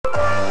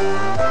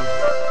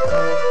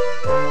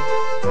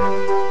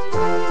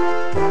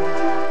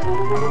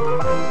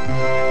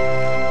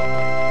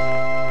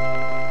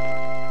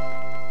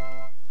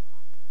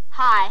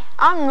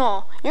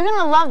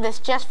love this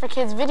Just for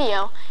Kids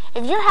video.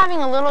 If you're having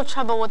a little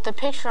trouble with the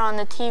picture on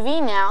the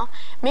TV now,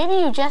 maybe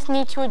you just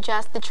need to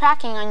adjust the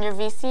tracking on your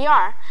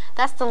VCR.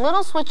 That's the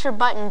little switcher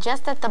button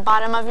just at the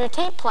bottom of your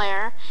tape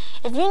player.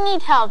 If you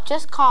need help,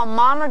 just call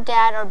Mom or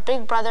Dad or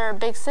Big Brother or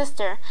Big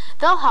Sister.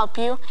 They'll help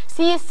you.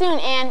 See you soon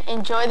and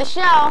enjoy the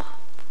show.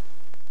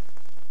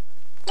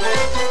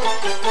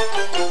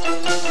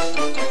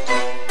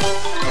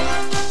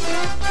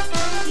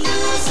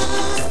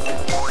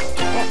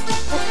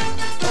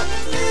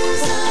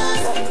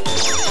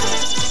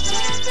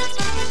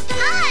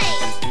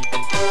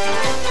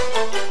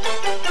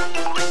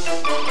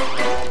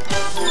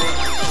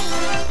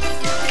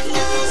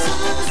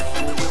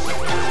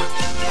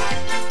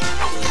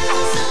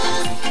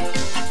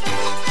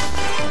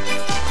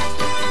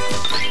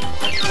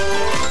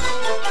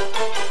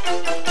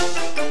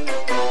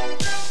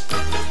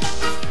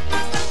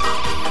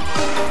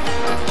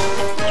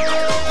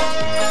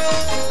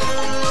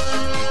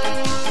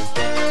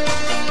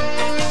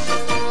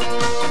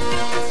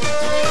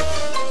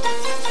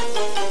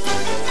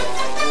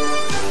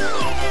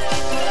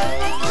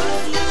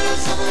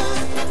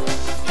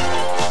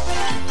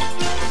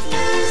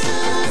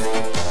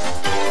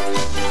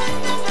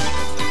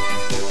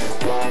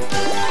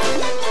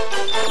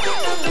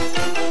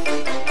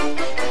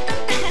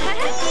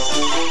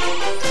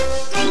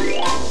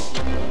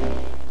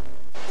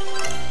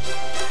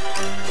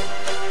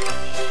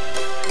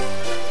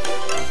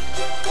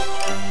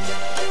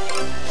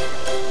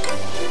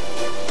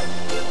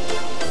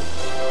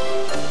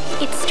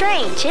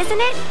 Strange, isn't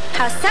it?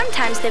 How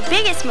sometimes the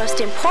biggest,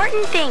 most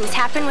important things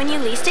happen when you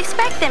least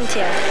expect them to.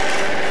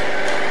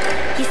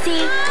 You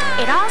see,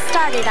 it all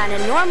started on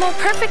a normal,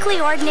 perfectly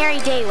ordinary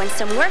day when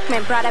some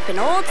workmen brought up an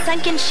old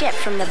sunken ship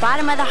from the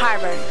bottom of the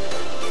harbor.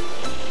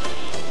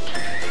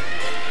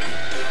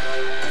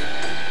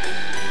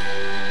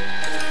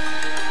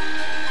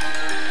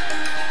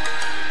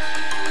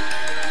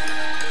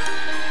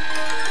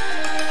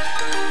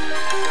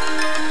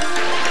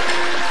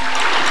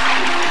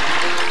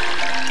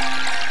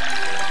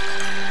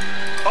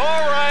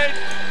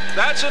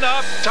 That's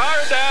enough. Tie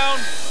her down.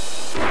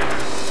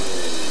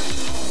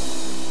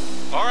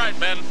 All right,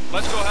 men.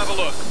 Let's go have a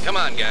look. Come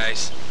on,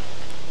 guys.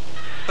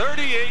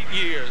 38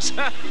 years.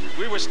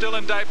 We were still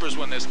in diapers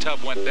when this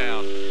tub went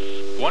down.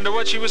 Wonder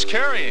what she was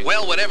carrying.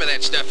 Well, whatever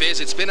that stuff is,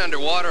 it's been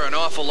underwater an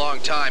awful long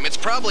time. It's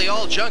probably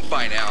all junk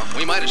by now.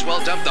 We might as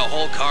well dump the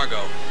whole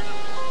cargo.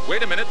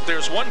 Wait a minute.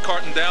 There's one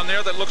carton down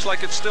there that looks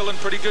like it's still in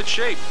pretty good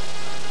shape.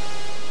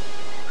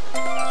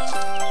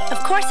 Of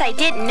course, I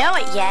didn't know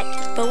it yet,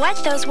 but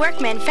what those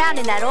workmen found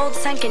in that old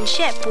sunken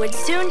ship would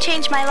soon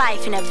change my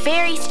life in a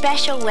very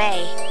special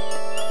way.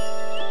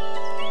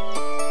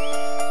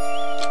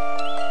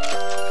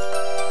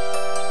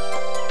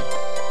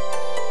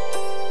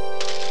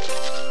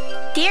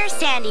 Dear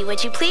Sandy,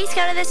 would you please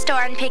go to the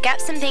store and pick up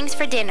some things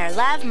for dinner?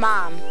 Love,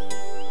 Mom.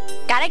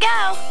 Gotta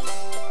go.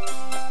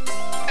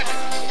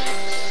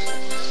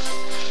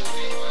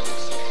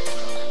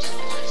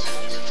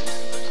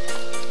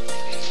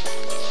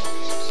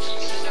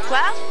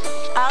 Well,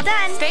 all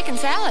done. Steak and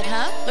salad,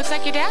 huh? Looks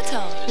like your dad's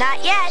home.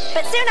 Not yet,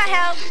 but soon I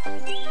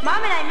hope.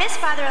 Mom and I miss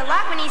Father a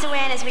lot when he's away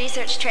on his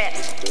research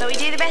trips, but we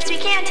do the best we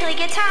can till he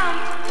gets home.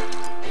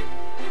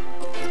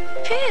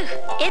 Phew,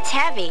 it's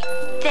heavy.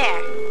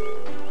 There.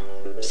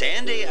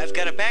 Sandy, I've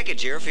got a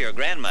package here for your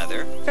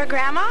grandmother. For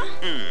Grandma?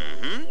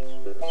 Mm-hmm.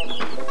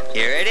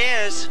 Here it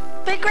is.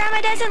 But Grandma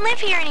doesn't live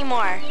here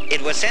anymore.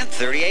 It was sent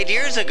 38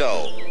 years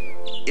ago.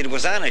 It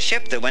was on a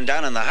ship that went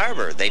down in the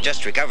harbor. They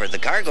just recovered the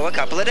cargo a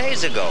couple of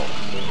days ago.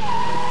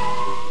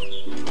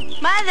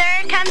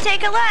 Mother, come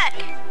take a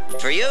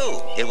look. For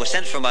you. It was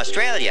sent from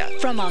Australia.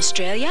 From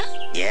Australia?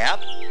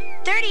 Yep.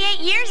 38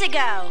 years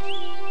ago.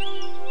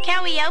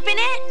 Can we open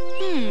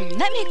it?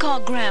 Let me call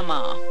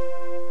Grandma.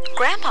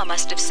 Grandpa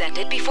must have sent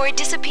it before it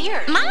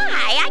disappeared.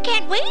 My, I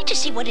can't wait to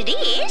see what it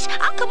is.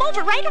 I'll come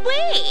over right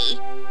away.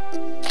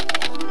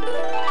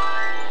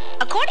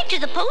 According to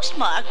the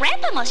postmark,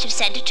 Grandpa must have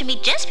sent it to me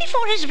just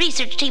before his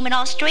research team in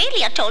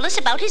Australia told us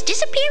about his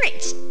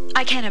disappearance.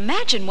 I can't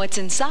imagine what's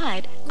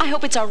inside. I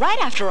hope it's all right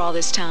after all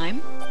this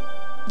time.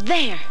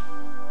 There.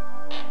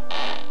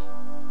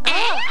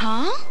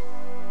 Huh?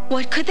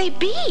 What could they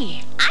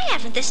be? I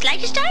haven't the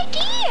slightest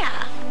idea.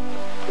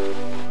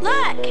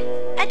 Look,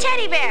 a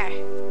teddy bear.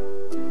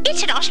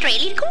 It's an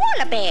Australian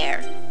koala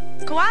bear.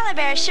 Koala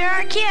bears sure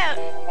are cute.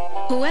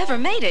 Whoever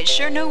made it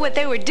sure knew what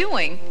they were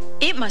doing.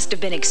 It must have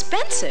been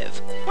expensive.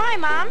 Why,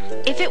 Mom?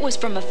 If it was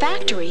from a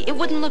factory, it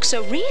wouldn't look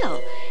so real.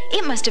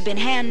 It must have been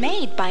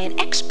handmade by an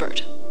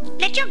expert.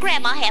 Let your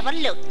grandma have a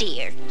look,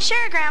 dear.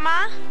 Sure,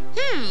 Grandma.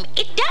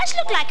 It does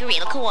look like a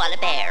real koala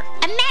bear.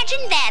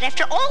 Imagine that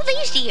after all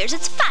these years,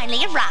 it's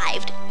finally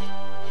arrived.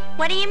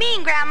 What do you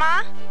mean,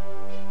 Grandma?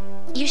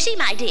 You see,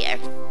 my dear,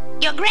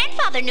 your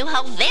grandfather knew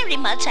how very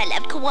much I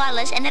loved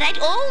koalas and that I'd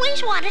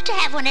always wanted to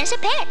have one as a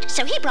pet,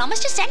 so he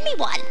promised to send me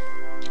one.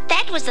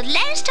 That was the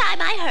last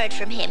time I heard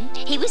from him.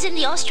 He was in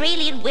the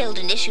Australian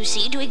wilderness, you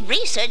see, doing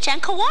research on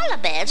koala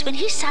bears when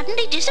he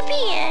suddenly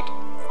disappeared.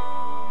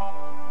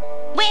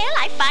 Well,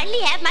 I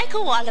finally have my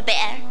koala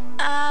bear.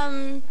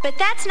 But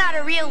that's not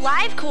a real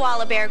live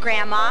koala bear,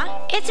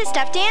 Grandma. It's a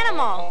stuffed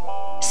animal.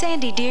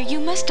 Sandy, dear,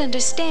 you must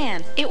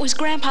understand. It was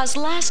Grandpa's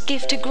last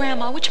gift to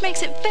Grandma, which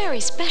makes it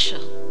very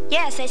special.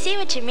 Yes, I see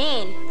what you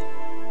mean.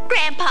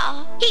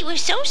 Grandpa, he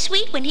was so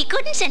sweet when he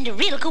couldn't send a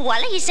real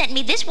koala, he sent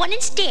me this one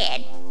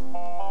instead.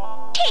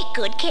 Take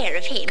good care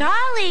of him.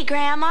 Golly,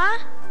 Grandma.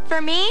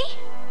 For me?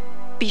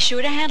 Be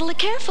sure to handle it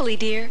carefully,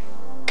 dear.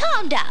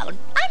 Calm down.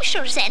 I'm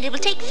sure Santa will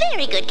take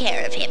very good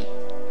care of him.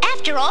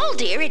 After all,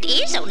 dear, it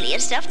is only a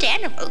stuffed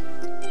animal.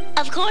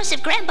 Of course,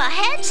 if Grandpa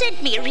had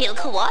sent me a real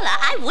koala,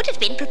 I would have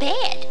been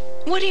prepared.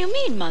 What do you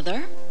mean,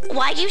 Mother?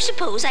 Why do you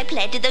suppose I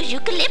planted those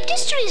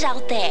eucalyptus trees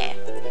out there?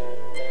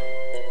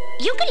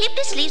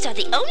 Eucalyptus leaves are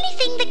the only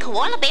thing that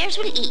koala bears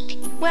will eat.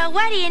 Well,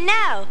 what do you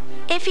know?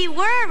 If he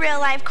were a real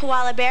live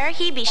koala bear,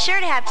 he'd be sure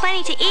to have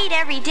plenty to eat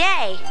every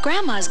day.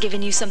 Grandma's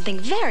given you something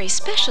very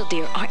special,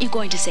 dear. Aren't you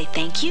going to say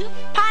thank you?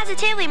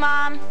 Positively,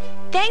 Mom.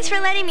 Thanks for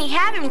letting me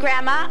have him,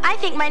 Grandma. I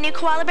think my new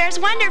koala bear's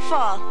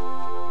wonderful.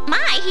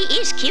 My, he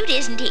is cute,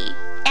 isn't he?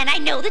 And I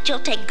know that you'll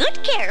take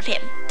good care of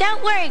him.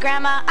 Don't worry,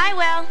 Grandma. I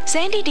will.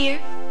 Sandy,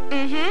 dear.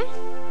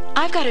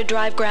 I've got to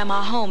drive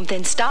Grandma home,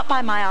 then stop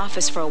by my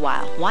office for a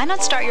while. Why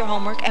not start your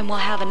homework and we'll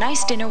have a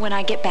nice dinner when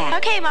I get back?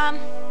 Okay, Mom.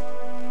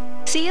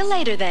 See you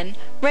later, then.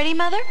 Ready,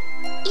 Mother?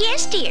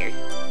 Yes, dear.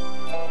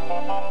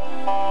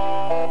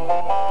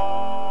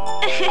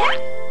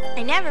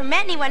 I never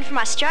met anyone from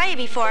Australia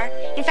before.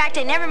 In fact,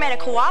 I never met a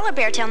koala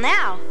bear till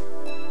now.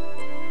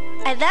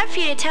 I'd love for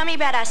you to tell me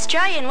about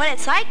Australia and what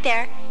it's like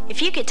there.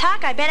 If you could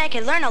talk, I bet I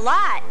could learn a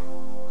lot.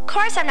 Of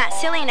course, I'm not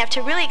silly enough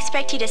to really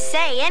expect you to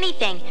say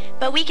anything,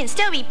 but we can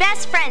still be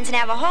best friends and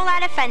have a whole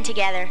lot of fun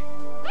together.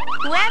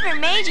 Whoever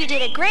made you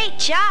did a great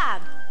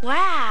job.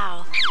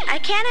 Wow. I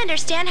can't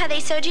understand how they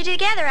sewed you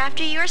together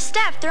after you were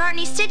stuffed. There aren't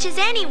any stitches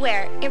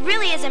anywhere. It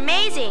really is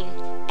amazing.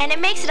 And it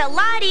makes it a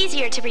lot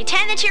easier to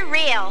pretend that you're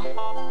real.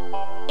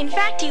 In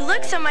fact, you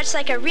look so much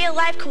like a real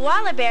live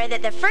koala bear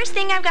that the first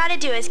thing I've got to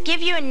do is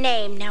give you a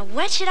name. Now,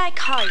 what should I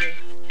call you?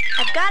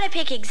 I've got to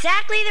pick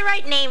exactly the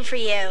right name for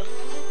you.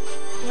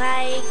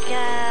 Like,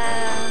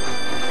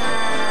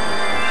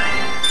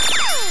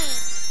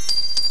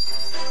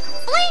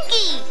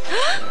 Blinky!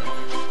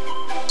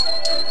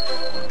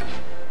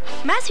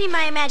 Must be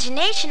my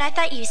imagination. I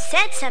thought you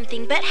said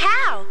something, but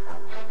how?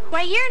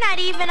 Why, you're not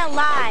even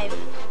alive.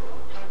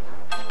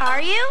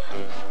 Are you?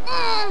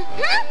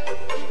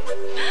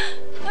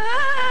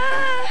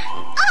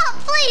 Oh,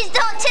 please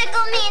don't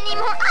tickle me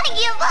anymore. I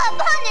give up.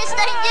 Honest,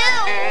 I do.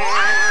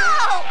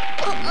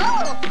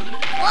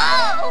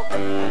 Whoa! Whoa!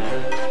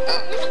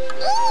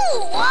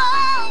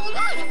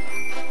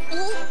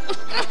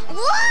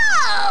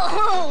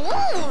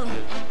 Whoa!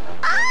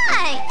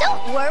 Hi,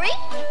 don't worry.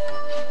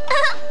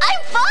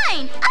 I'm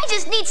fine. I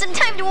just need some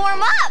time to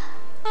warm up.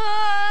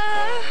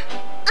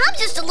 I'm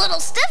just a little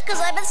stiff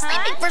because I've been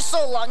sleeping for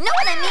so long. Know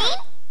what I mean?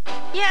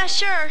 Yeah,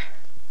 sure.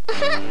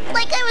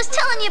 Like I was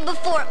telling you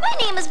before, my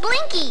name is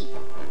Blinky.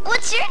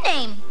 What's your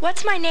name?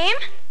 What's my name?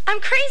 I'm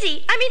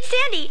crazy. I mean,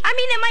 Sandy. I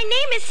mean that my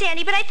name is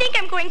Sandy, but I think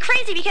I'm going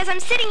crazy because I'm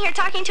sitting here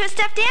talking to a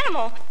stuffed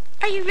animal.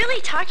 Are you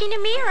really talking to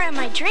me or am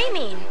I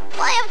dreaming?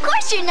 Why, of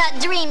course you're not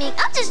dreaming.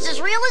 I'm just as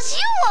real as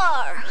you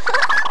are.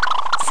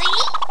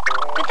 See?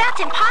 But that's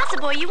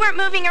impossible. You weren't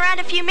moving around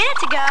a few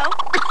minutes ago.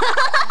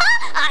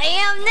 I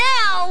am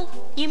now.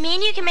 You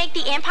mean you can make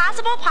the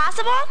impossible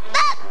possible?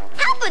 That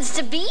happens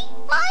to be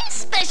my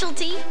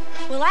specialty.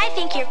 Well, I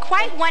think you're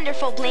quite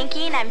wonderful,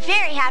 Blinky, and I'm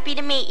very happy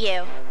to meet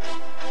you.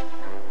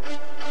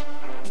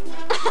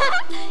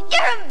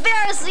 You're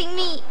embarrassing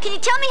me. Can you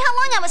tell me how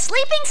long I was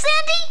sleeping,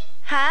 Sandy?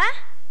 Huh?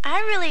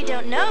 I really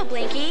don't know,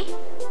 Blinky.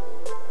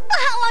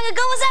 How long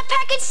ago was that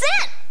package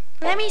sent?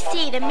 Let me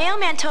see. The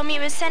mailman told me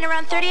it was sent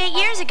around 38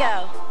 years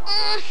ago.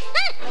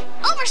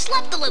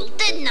 Overslept a little,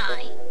 didn't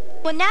I?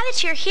 Well, now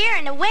that you're here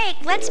and awake,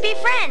 let's be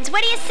friends.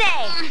 What do you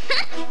say?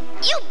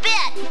 You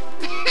bet.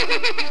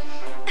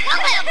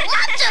 We'll have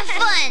lots of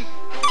fun.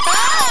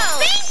 Oh!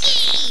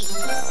 Pinky!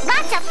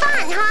 Lots of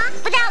fun, huh?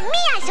 Without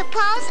me, I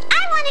suppose.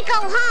 I want to go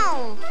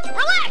home.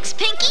 Relax,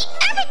 Pinky.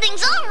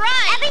 Everything's all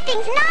right.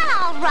 Everything's not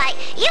all right.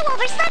 You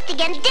overslept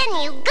again,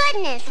 didn't you?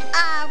 Goodness. 1,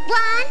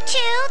 2,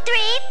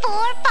 3,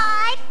 4,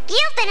 5.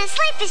 You've been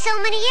asleep for so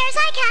many years,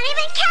 I can't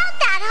even count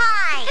that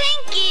high.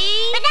 Pinky!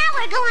 But now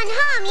we're going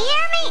home, you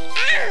hear me?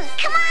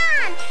 Come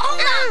on.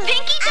 Hold on,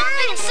 Pinky. Don't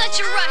be in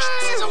such a rush.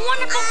 This is a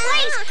wonderful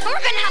place. And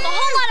we're going to have a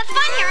whole lot of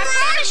fun here, I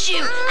promise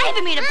you. I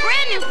even made a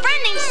brand new friend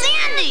named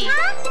Sandy.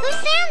 Huh? Who's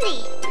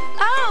Sandy?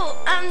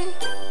 Oh,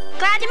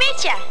 glad to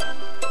meet you.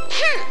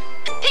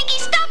 Pinky,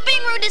 stop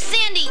being rude to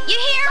Sandy. You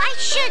hear? Why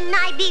shouldn't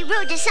I be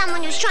rude to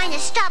someone who's trying to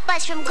stop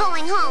us from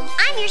going home?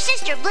 I'm your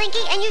sister,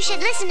 Blinky, and you should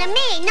listen to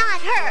me,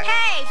 not her.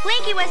 Hey,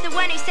 Blinky was the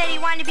one who said he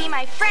wanted to be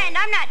my friend.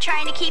 I'm not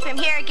trying to keep him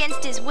here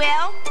against his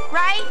will,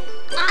 right?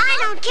 I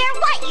don't care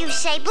what you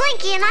say,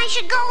 Blinky, and I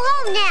should go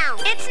home now.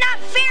 It's not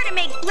fair to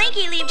make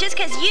Blinky leave just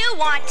because you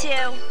want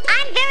to.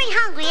 I'm very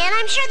hungry, and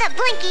I'm sure that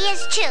Blinky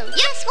is too.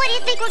 Yes, what do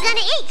you think we're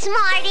gonna eat,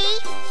 Smarty?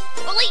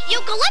 We'll eat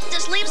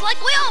eucalyptus leaves like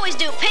we always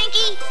do,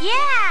 Pinky.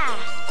 Yeah.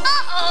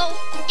 Uh-oh.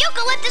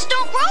 Eucalyptus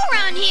don't grow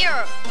around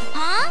here.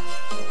 Huh?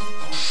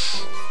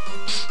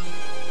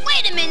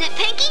 Wait a minute,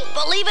 Pinky.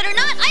 Believe it or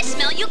not, I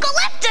smell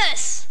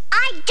eucalyptus.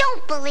 I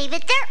don't believe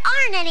it. There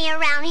aren't any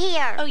around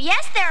here. Oh,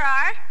 yes, there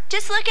are.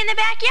 Just look in the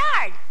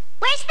backyard.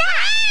 Where's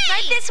that?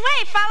 Right this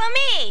way. Follow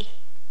me.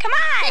 Come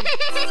on.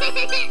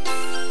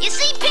 You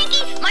see,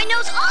 Pinky, my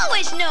nose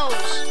always knows.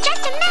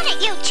 Just a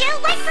minute, you two.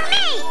 Wait for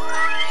me.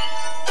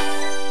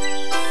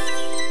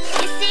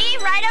 You see,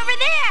 right over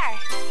there.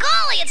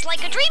 Golly, it's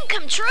like a dream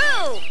come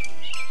true.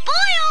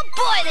 Boy, oh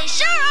boy, they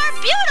sure are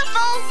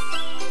beautiful.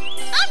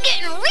 I'm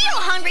getting real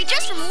hungry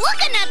just from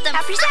looking at them.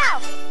 Help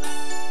yourself.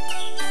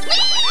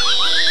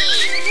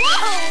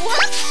 Whoa!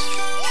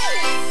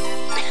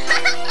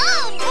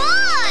 Oh,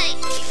 boy!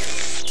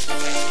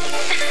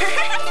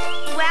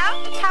 Well,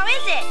 how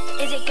is it?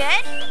 Is it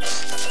good?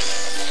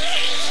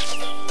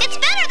 It's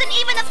better than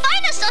even the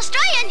finest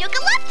Australian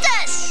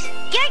eucalyptus!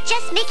 You're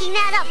just making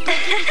that up,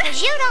 Blinky,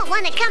 because you don't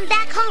want to come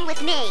back home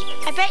with me.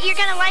 I bet you're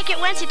gonna like it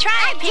once you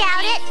try it, Pinky. I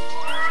doubt it.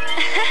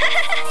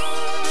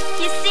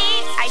 You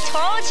see, I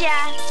told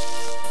ya.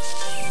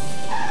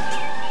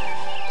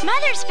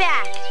 Mother's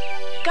back.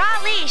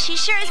 Golly, she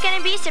sure is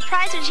gonna be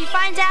surprised when she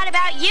finds out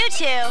about you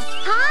two.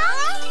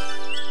 Huh?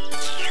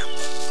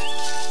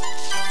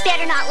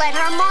 Better not let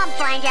her mom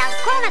find out.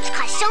 Grown-ups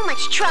cause so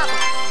much trouble.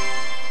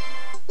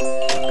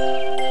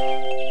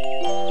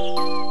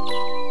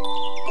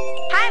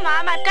 Hi,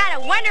 Mom. I've got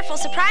a wonderful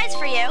surprise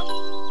for you.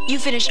 You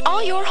finished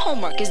all your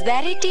homework, is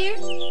that it, dear?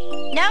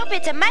 Nope,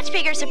 it's a much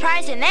bigger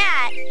surprise than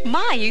that.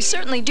 My, you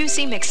certainly do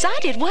seem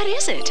excited. What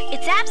is it?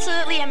 It's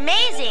absolutely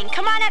amazing.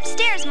 Come on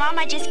upstairs, Mom.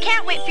 I just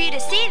can't wait for you to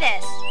see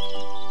this.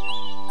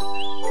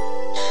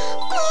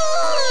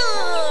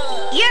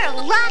 You're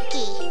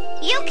lucky.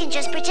 You can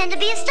just pretend to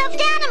be a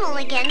stuffed animal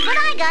again, but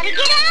I gotta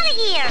get out of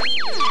here.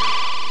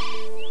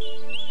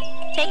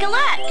 Take a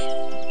look.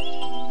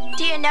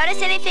 Do you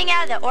notice anything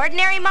out of the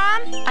ordinary,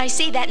 Mom? I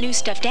see that new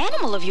stuffed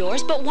animal of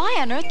yours, but why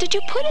on earth did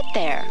you put it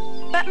there?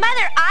 But,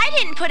 Mother, I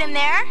didn't put him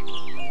there.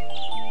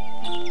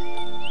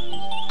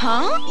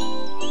 Huh?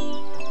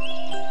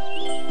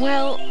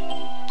 Well,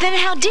 then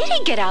how did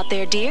he get out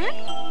there, dear?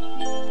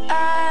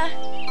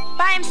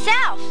 By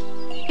himself.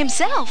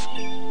 Himself?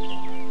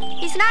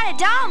 He's not a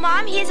doll,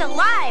 Mom. He's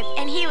alive,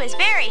 and he was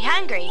very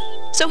hungry.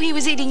 So he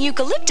was eating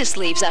eucalyptus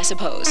leaves, I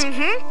suppose.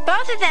 Mm-hmm.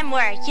 Both of them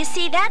were. You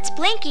see, that's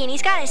Blinky, and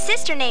he's got a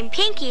sister named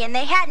Pinky, and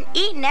they hadn't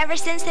eaten ever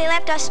since they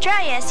left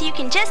Australia, so you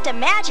can just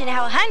imagine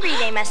how hungry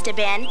they must have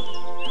been.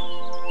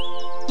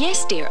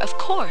 Yes, dear, of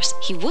course,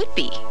 he would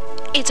be.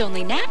 It's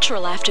only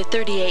natural after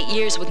 38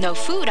 years with no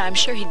food. I'm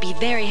sure he'd be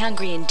very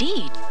hungry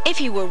indeed. If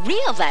he were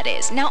real, that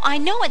is. Now, I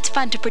know it's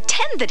fun to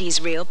pretend that he's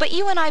real, but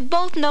you and I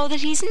both know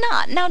that he's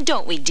not. Now,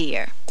 don't we,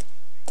 dear?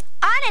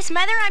 Honest,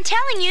 Mother, I'm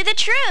telling you the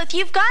truth.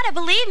 You've got to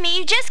believe me.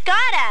 You just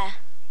gotta.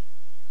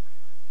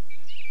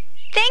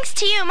 Thanks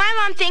to you, my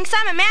mom thinks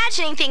I'm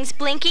imagining things,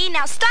 Blinky.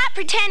 Now stop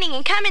pretending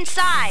and come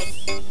inside.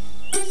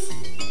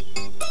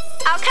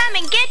 I'll come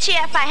and get you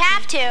if I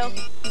have to.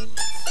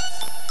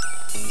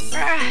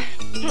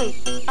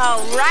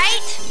 All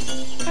right.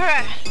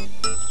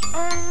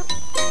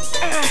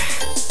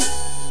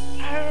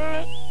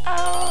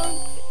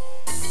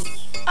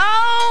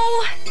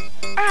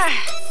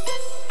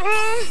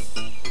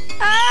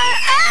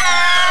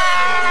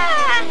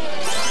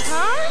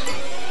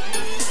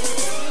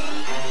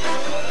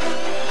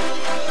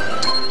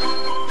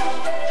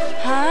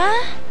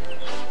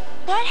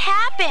 What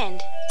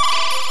happened?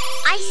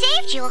 I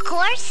saved you, of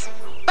course.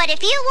 But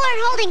if you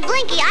weren't holding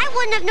Blinky, I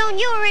wouldn't have known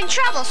you were in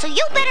trouble, so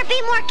you better be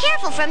more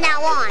careful from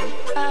now on.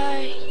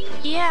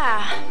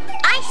 Yeah.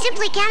 I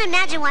simply can't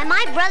imagine why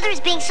my brother is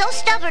being so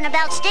stubborn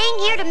about staying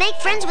here to make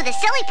friends with a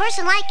silly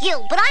person like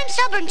you. But I'm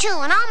stubborn too,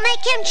 and I'll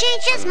make him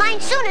change his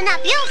mind soon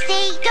enough. You'll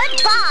see.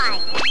 Goodbye.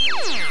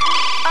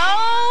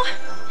 Oh.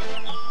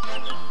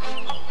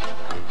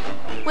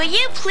 Will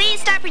you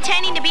please stop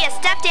pretending to be a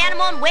stuffed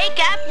animal and wake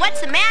up? What's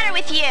the matter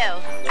with you?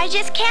 I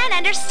just can't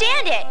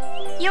understand it.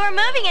 You were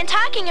moving and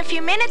talking a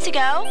few minutes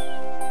ago.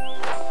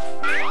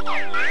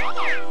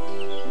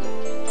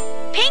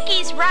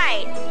 Pinky's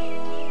right.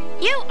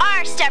 You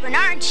are stubborn,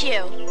 aren't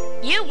you?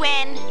 You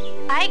win.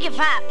 I give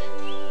up.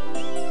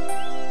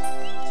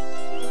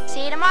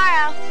 See you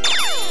tomorrow.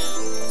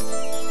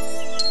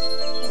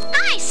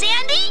 Hi,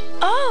 Sandy.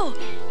 Oh,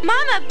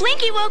 Mama,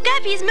 Blinky woke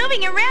up. He's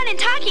moving around and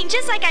talking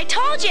just like I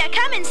told you.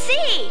 Come and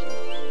see.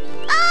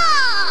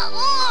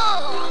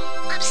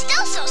 Oh, I'm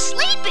still so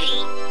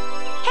sleepy.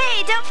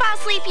 Hey, don't fall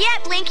asleep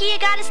yet, Blinky. You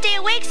gotta stay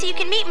awake so you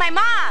can meet my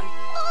mom.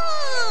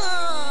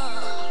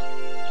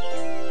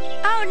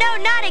 Oh, no,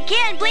 not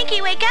again.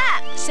 Blinky, wake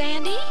up.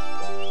 Sandy?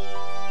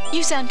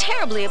 You sound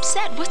terribly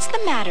upset. What's the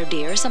matter,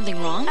 dear? Something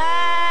wrong?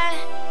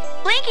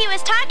 Blinky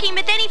was talking,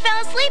 but then he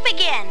fell asleep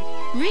again.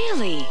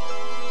 Really?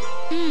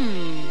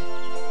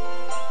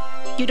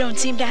 You don't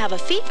seem to have a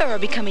fever or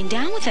be coming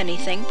down with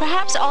anything.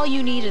 Perhaps all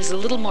you need is a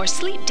little more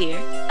sleep, dear.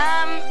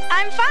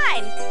 I'm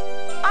fine.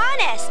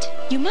 Honest.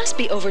 You must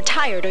be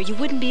overtired or you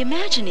wouldn't be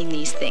imagining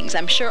these things.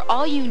 I'm sure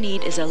all you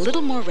need is a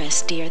little more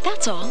rest, dear.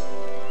 That's all.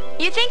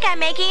 You think I'm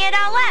making it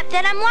all up,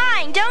 then I'm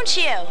lying, don't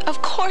you?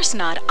 Of course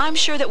not. I'm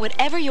sure that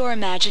whatever you're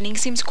imagining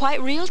seems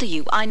quite real to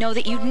you. I know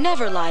that you'd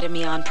never lie to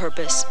me on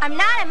purpose. I'm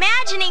not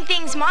imagining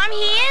things, Mom. He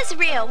is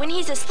real. When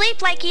he's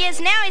asleep like he is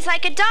now, he's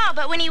like a doll.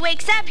 But when he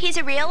wakes up, he's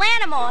a real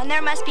animal. And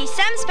there must be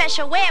some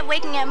special way of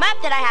waking him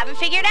up that I haven't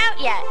figured out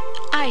yet.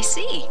 I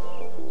see.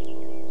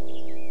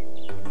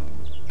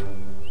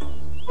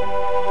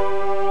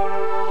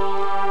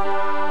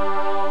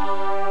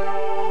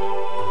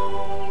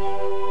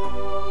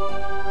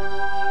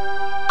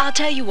 I'll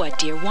tell you what,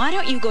 dear. Why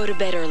don't you go to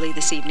bed early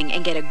this evening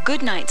and get a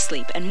good night's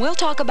sleep, and we'll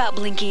talk about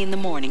Blinky in the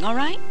morning, all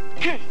right?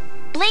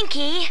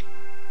 Blinky.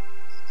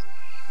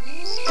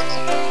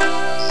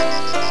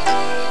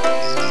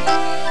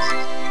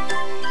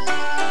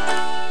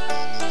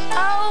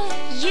 Oh,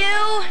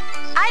 you?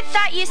 I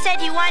thought you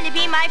said you wanted to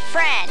be my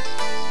friend.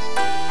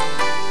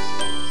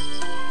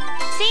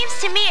 Seems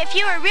to me if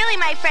you were really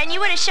my friend, you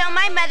would have shown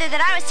my mother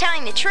that I was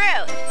telling the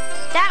truth.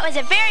 That was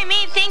a very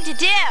mean thing to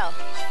do.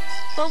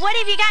 Well, what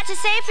have you got to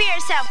say for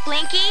yourself,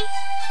 Blinky?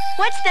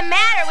 What's the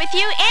matter with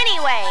you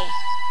anyway?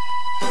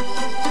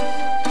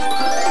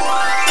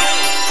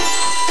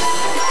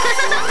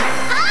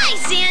 Hi,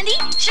 Sandy.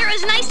 Sure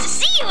is nice to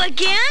see you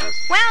again.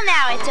 Well,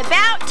 now, it's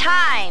about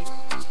time.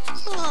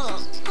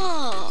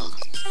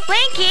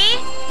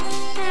 Blinky?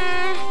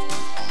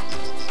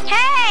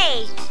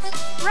 Hey!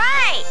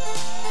 Right!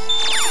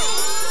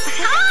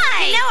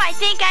 Hi! You know, I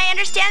think I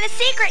understand the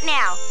secret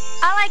now.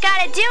 All I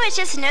gotta do is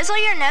just noozle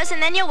your nose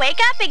and then you'll wake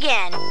up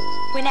again.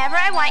 Whenever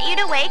I want you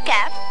to wake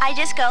up, I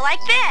just go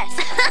like this.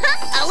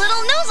 A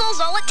little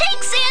noozle's all it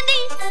takes,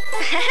 Sandy.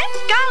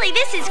 Golly,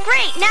 this is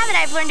great. Now that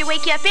I've learned to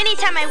wake you up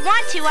anytime I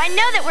want to, I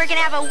know that we're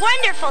gonna have a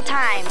wonderful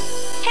time.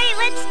 Hey,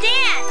 let's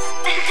dance.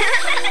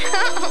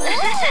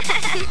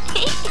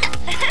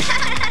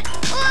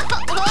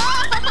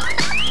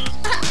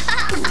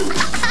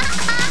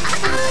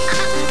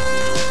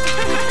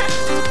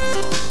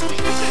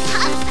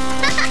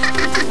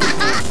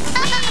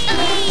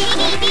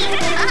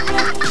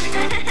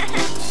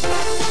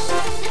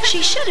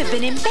 She should have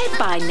been in bed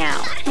by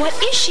now. What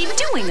is she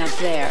doing up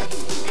there?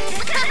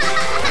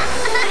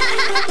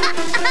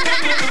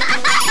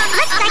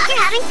 Looks like you're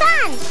having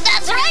fun.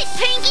 That's right,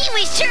 Pinky,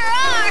 we sure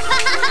are.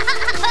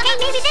 Hey,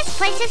 maybe this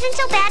place isn't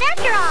so bad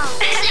after all.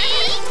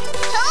 See?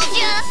 Told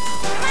ya.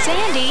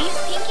 Sandy?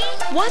 Pinky?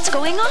 What's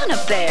going on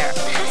up there?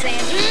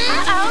 Sandy?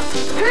 Uh-oh.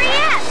 Hurry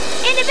up!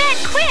 Into bed,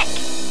 quick!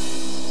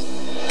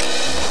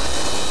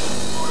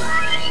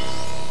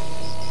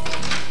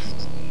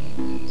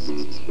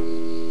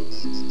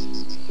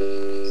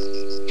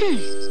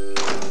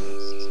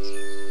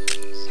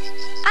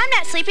 I'm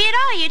not sleepy at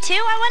all, you two.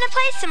 I want to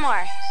play some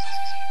more.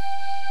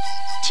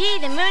 Gee,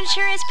 the moon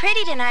sure is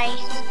pretty tonight.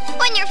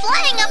 When you're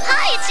flying up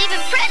high, it's even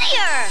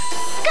prettier.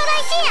 Good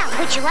idea.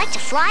 Would you like to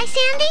fly,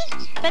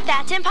 Sandy? But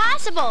that's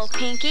impossible,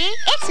 Pinky.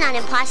 It's not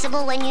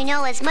impossible when you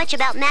know as much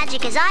about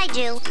magic as I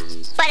do.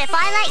 But if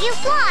I let you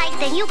fly,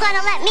 then you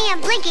gotta let me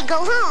and Blinky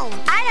go home.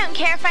 I don't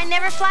care if I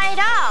never fly at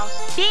all.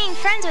 Being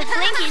friends with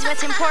Blinky's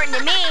what's important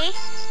to me.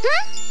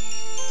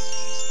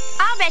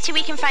 I'll bet you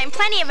we can find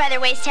plenty of other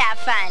ways to have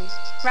fun,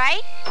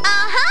 right?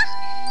 Uh-huh.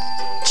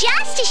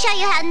 Just to show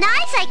you how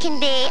nice I can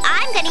be,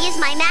 I'm gonna use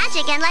my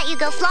magic and let you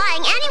go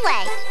flying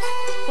anyway.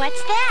 What's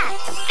that?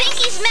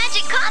 Pinky's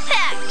magic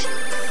compact.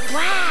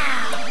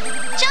 Wow.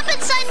 Jump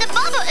inside the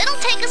bubble.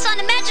 It'll take us on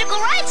a magical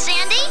ride,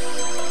 Sandy.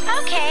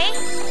 Okay.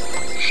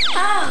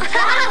 Oh,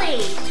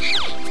 golly.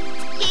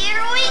 Here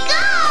we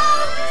go.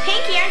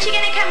 Pinky, aren't you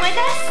gonna come with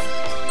us?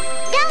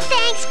 No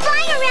thanks,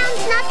 flying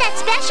around's not that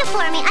special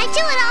for me. I do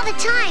it all the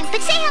time.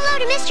 But say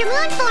hello to Mr.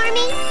 Moon for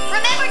me.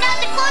 Remember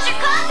not to close your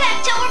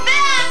compact till we're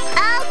back.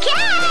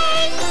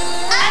 Okay.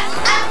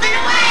 Up and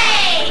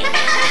away.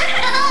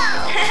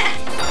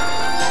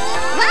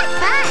 What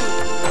fun.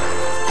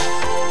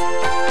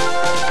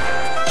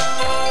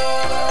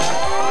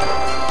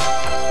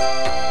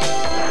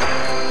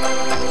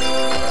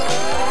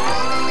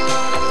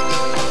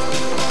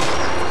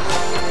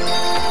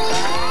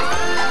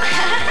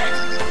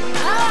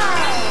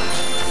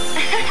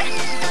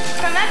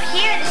 From up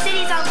here, the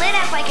city's all lit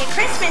up like a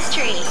Christmas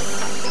tree.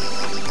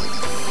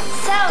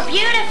 So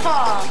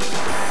beautiful.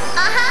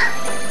 Uh-huh.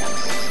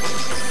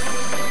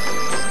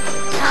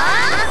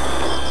 Huh?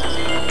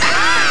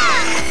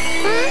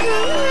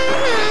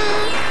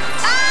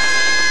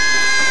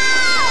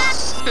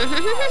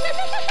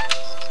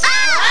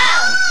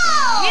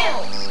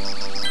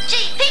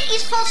 Gee,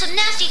 Pinky's pulled some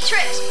nasty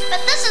tricks, but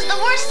this is the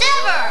worst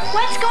ever.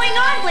 What's going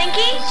on,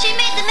 Blinky? She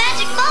made the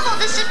magic bubble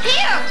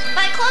disappear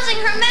by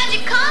closing her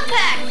magic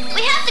compact.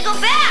 We have to go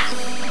back.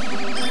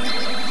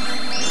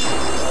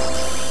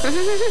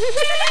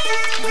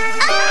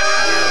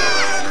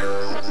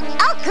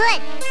 Oh,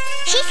 good.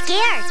 She's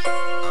scared.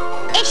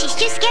 If she's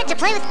too scared to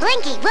play with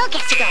Blinky, we'll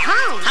get to go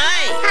home.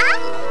 Hi. Huh?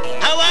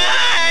 How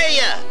are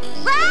ya?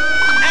 Whoa!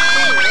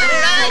 Hey, what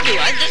did I do?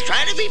 I'm just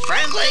trying to be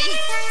friendly.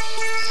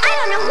 I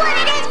don't know what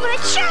it is, but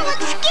it sure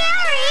looks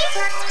scary.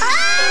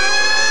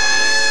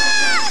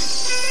 Ah!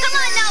 Come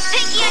on now,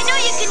 Pinky. I know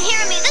you can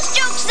hear me. This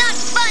joke's not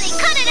funny.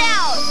 Cut it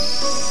out.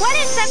 What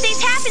if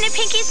something's happened to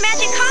Pinky's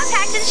magic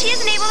compact and she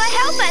isn't able to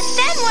help us?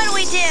 Then what do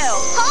we do?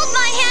 Hold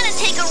my hand and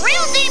take a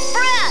real deep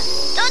breath.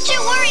 Don't you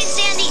worry,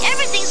 Sandy.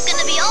 Everything's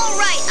gonna be all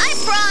right. I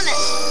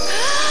promise.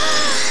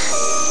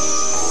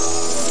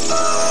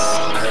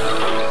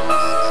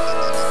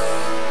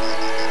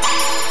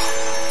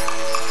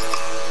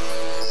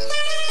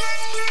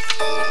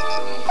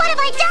 What have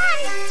I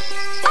done?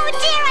 Oh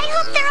dear, I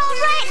hope they're all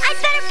right. I'd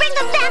better bring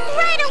them back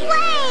right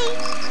away.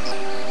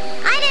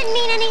 I didn't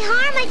mean any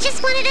harm. I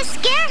just wanted to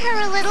scare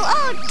her a little.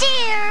 Oh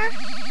dear.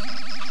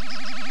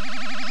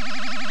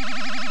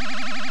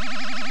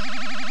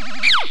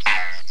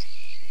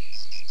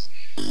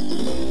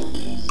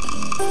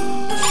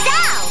 So,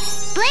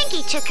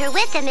 Blinky took her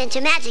with him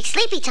into Magic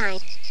Sleepy Time.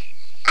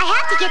 I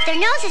have to get their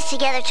noses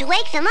together to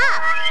wake them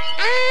up.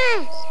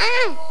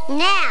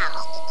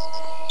 Now.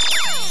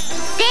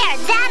 There,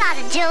 that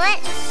ought to do it.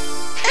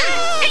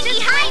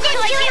 Pinky, hide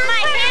until I get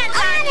my hands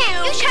on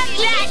you. You come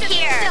back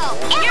here.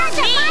 It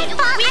wasn't my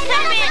fault. We could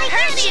have been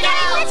hurt, you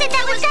know. Lizard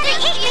that was gonna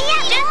eat me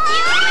up. Just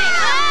you wait.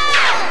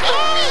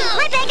 Hey,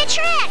 my bag of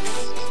tricks.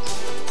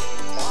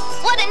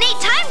 What a neat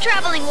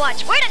time-traveling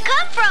watch. Where'd it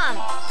come from?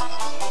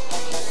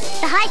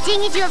 The high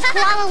dinghy-do of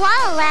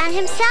Koala Land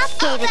himself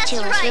gave it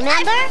to us,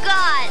 remember? I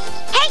forgot.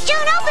 Hey,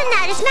 don't open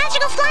that. It's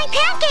magical flying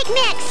pancake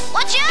mix.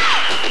 Watch